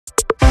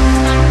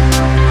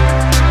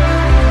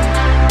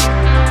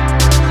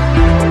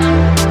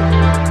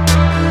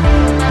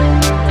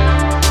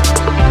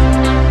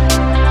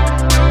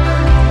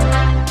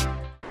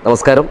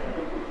നമസ്കാരം,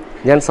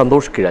 ഞാൻ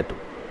സന്തോഷ് കീഴാറ്റൂർ.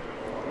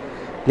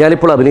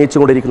 ഞാനിപ്പോൾ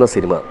അഭിനയിച്ചുകൊണ്ടിരിക്കുന്ന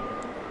സിനിമ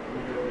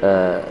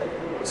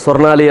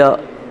സ്വർണാലയ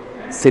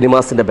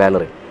സിനിമാസിൻ്റെ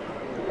ബാനറിൽ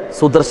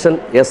സുദർശൻ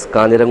എസ്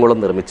കാഞ്ഞിരംകുളം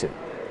നിർമ്മിച്ച്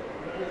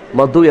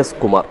മധു എസ്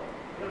കുമാർ,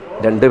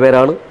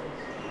 രണ്ടുപേരാണ്,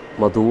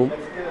 മധുവും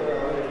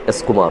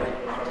എസ് കുമാറും,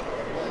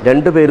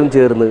 രണ്ടുപേരും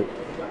ചേർന്ന്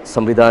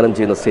സംവിധാനം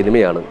ചെയ്യുന്ന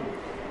സിനിമയാണ്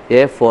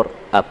എ ഫോർ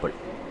ആപ്പിൾ.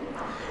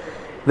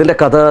 ഇതിൻ്റെ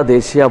കഥ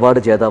ദേശീയ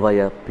അവാർഡ്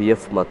ജേതാവായ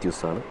PF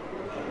മാത്യൂസാണ്.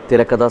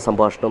 തിരക്കഥാ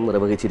സംഭാഷണം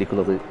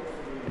നിർവഹിച്ചിരിക്കുന്നത്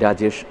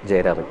രാജേഷ്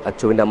ജയരാമൻ.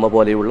 അച്ചുവിൻ്റെ അമ്മ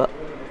പോലെയുള്ള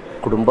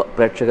കുടുംബ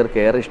പ്രേക്ഷകർക്ക്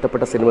ഏറെ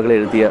ഇഷ്ടപ്പെട്ട സിനിമകൾ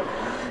എഴുതിയ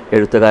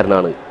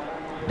എഴുത്തുകാരനാണ്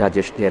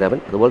രാജേഷ് ജയരാമൻ.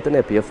 അതുപോലെ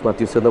തന്നെ PF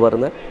മാത്യൂസ് എന്ന്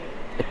പറയുന്ന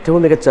ഏറ്റവും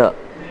മികച്ച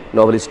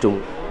നോവലിസ്റ്റും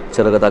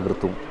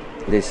ചെറുകഥാകൃത്തും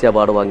ദേശീയ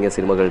അവാർഡ് വാങ്ങിയ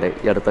സിനിമകളുടെ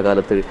ഈ അടുത്ത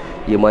കാലത്ത്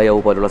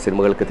യിമായാവ് പോലുള്ള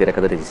സിനിമകൾക്ക്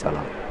തിരക്കഥ രചിച്ച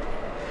ആളാണ്.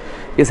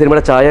 ഈ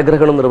സിനിമയുടെ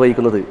ഛായാഗ്രഹണം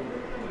നിർവഹിക്കുന്നത്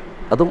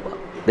അതും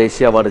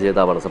ദേശീയ അവാർഡ്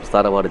ജേതാവാണ്,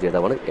 സംസ്ഥാന അവാർഡ്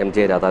ജേതാവാണ്,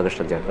 MJ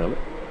രാധാകൃഷ്ണൻ ചേട്ടനാണ്.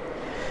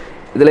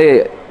 ഇതിലെ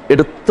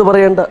എടുത്തു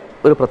പറയേണ്ട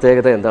ഒരു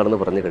പ്രത്യേകത എന്താണെന്ന്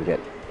പറഞ്ഞു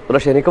കഴിഞ്ഞാൽ,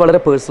 പക്ഷേ എനിക്ക് വളരെ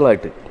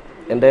പേഴ്സണലായിട്ട്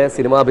എൻ്റെ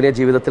സിനിമാ അഭിനയ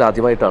ജീവിതത്തിൽ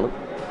ആദ്യമായിട്ടാണ്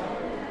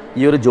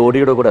ഈ ഒരു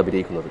ജോഡിയുടെ കൂടെ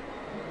അഭിനയിക്കുന്നത്.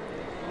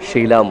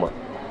 ഷീലാമ്മ,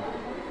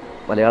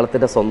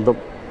 മലയാളത്തിൻ്റെ സ്വന്തം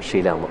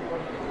ഷീലാമ്മ.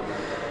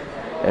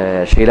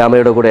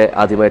 ഷീലാമ്മയുടെ കൂടെ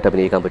ആദ്യമായിട്ട്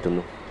അഭിനയിക്കാൻ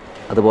പറ്റുന്നു.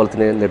 അതുപോലെ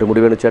തന്നെ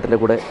നെടുമുടി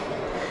വേണുചേട്ടൻ്റെ കൂടെ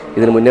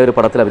ഇതിന് മുന്നേ ഒരു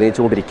പടത്തിൽ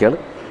അഭിനയിച്ചുകൊണ്ടിരിക്കുകയാണ്.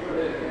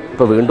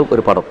 ഇപ്പോൾ വീണ്ടും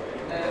ഒരു പടം.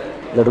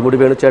 നെടുമുടി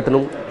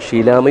വേണുചേട്ടനും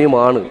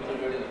ഷീലാമ്മയുമാണ്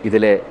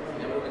ഇതിലെ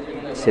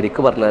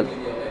ശരിക്കും പറഞ്ഞാൽ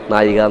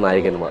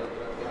നായികന്മാർ.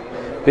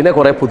 പിന്നെ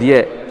കുറേ പുതിയ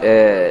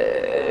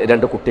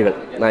രണ്ട് കുട്ടികൾ,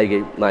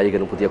 നായികയും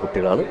നായകനും പുതിയ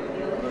കുട്ടികളാണ്.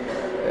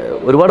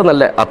 ഒരുപാട്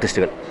നല്ല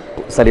ആർട്ടിസ്റ്റുകൾ,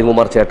 സലീം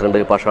കുമാർ ചേട്ടനുണ്ട്,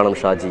 പാഷാണം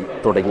ഷാജി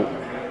തുടങ്ങി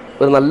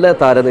ഒരു നല്ല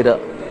താരനിര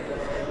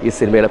ഈ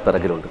സിനിമയുടെ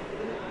പിറകിലുണ്ട്.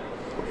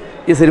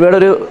 ഈ സിനിമയുടെ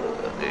ഒരു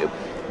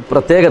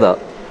പ്രത്യേകത,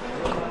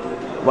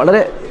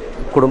 വളരെ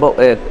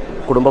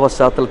കുടുംബ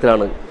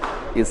പശ്ചാത്തലത്തിലാണ്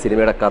ഈ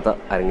സിനിമയുടെ കഥ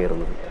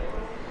അരങ്ങേറുന്നത്.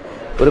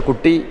 ഒരു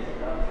കുട്ടി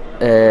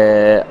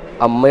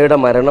അമ്മയുടെ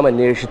മരണം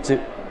അന്വേഷിച്ച്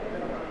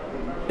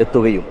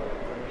എത്തുകയും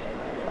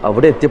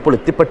അവിടെ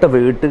എത്തിപ്പെട്ട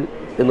വീട്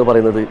എന്ന്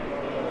പറയുന്നത്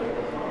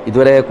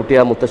ഇതുവരെ കുട്ടി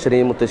ആ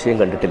മുത്തശ്ശനെയും മുത്തശ്ശിയും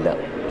കണ്ടിട്ടില്ല.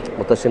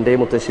 മുത്തശ്ശൻ്റെയും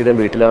മുത്തശ്ശിയുടെയും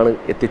വീട്ടിലാണ്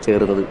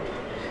എത്തിച്ചേർന്നത്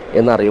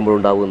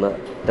എന്നറിയുമ്പോഴുണ്ടാകുന്ന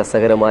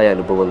രസകരമായ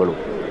അനുഭവങ്ങളും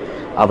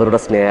അവരുടെ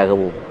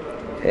സ്നേഹവും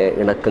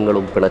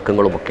ഇണക്കങ്ങളും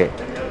പിണക്കങ്ങളുമൊക്കെ.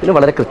 പിന്നെ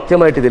വളരെ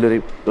കൃത്യമായിട്ട്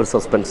ഇതിലൊരു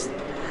സസ്പെൻസ്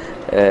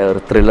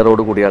ഒരു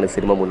ത്രില്ലറോട് കൂടിയാണ് ഈ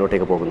സിനിമ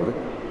മുന്നോട്ടേക്ക് പോകുന്നത്.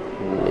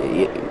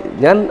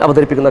 ഞാൻ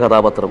അവതരിപ്പിക്കുന്ന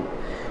കഥാപാത്രം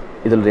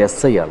ഇതിലൊരു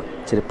SI ആണ്,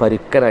 ഇച്ചിരി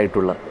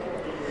പരുക്കനായിട്ടുള്ള.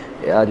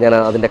 ഞാൻ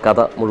അതിൻ്റെ കഥ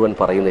മുഴുവൻ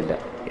പറയുന്നില്ല.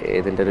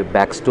 ഇതിൻ്റെ ഒരു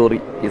ബാക്ക് സ്റ്റോറി,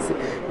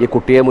 ഈ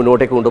കുട്ടിയെ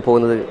മുന്നോട്ടേക്ക്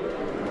കൊണ്ടുപോകുന്നത്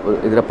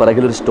ഇതിൻ്റെ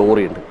പിറകിലൊരു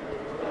സ്റ്റോറിയുണ്ട്.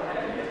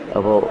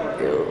 അപ്പോൾ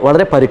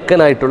വളരെ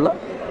പരുക്കനായിട്ടുള്ള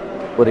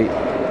ഒരു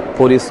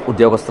പോലീസ്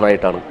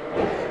ഉദ്യോഗസ്ഥനായിട്ടാണ്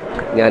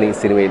ഞാൻ ഈ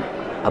സിനിമയിൽ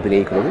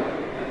അഭിനയിക്കുന്നത്.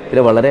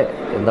 പിന്നെ വളരെ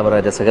എന്താ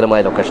പറയുക,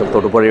 രസകരമായ ലൊക്കേഷൻ,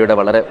 തൊടുപുഴയുടെ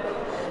വളരെ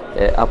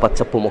ആ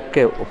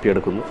പച്ചപ്പുമൊക്കെ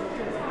ഒപ്പിയെടുക്കുന്നു.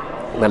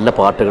 നല്ല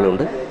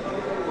പാട്ടുകളുണ്ട്.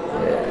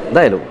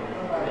 എന്തായാലും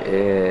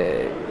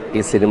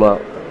ഈ സിനിമ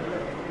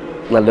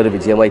നല്ലൊരു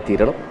വിജയമായി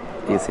തീരണം.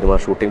 ഈ സിനിമ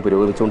ഷൂട്ടിംഗ്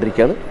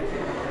പുരോഗമിച്ചുകൊണ്ടിരിക്കുകയാണ്.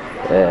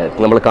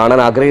 നമ്മൾ കാണാൻ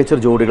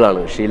ആഗ്രഹിച്ചൊരു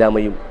ജോഡികളാണ്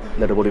ഷീലാമ്മയും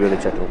നെടുമുടി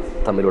വേണുചേട്ടനും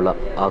തമ്മിലുള്ള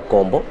ആ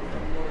കോംബോ.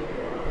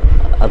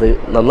 അത്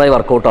നന്നായി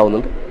വർക്കൗട്ട്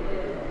ആവുന്നുണ്ട്.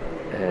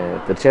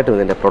 തീർച്ചയായിട്ടും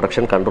ഇതിൻ്റെ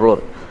പ്രൊഡക്ഷൻ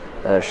കൺട്രോളർ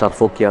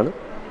ഷർഫോക്കിയാണ്.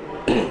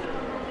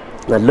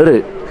 നല്ലൊരു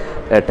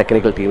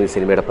ടെക്നിക്കൽ ടീം ഈ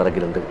സിനിമയുടെ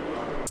പിറകിലുണ്ട്.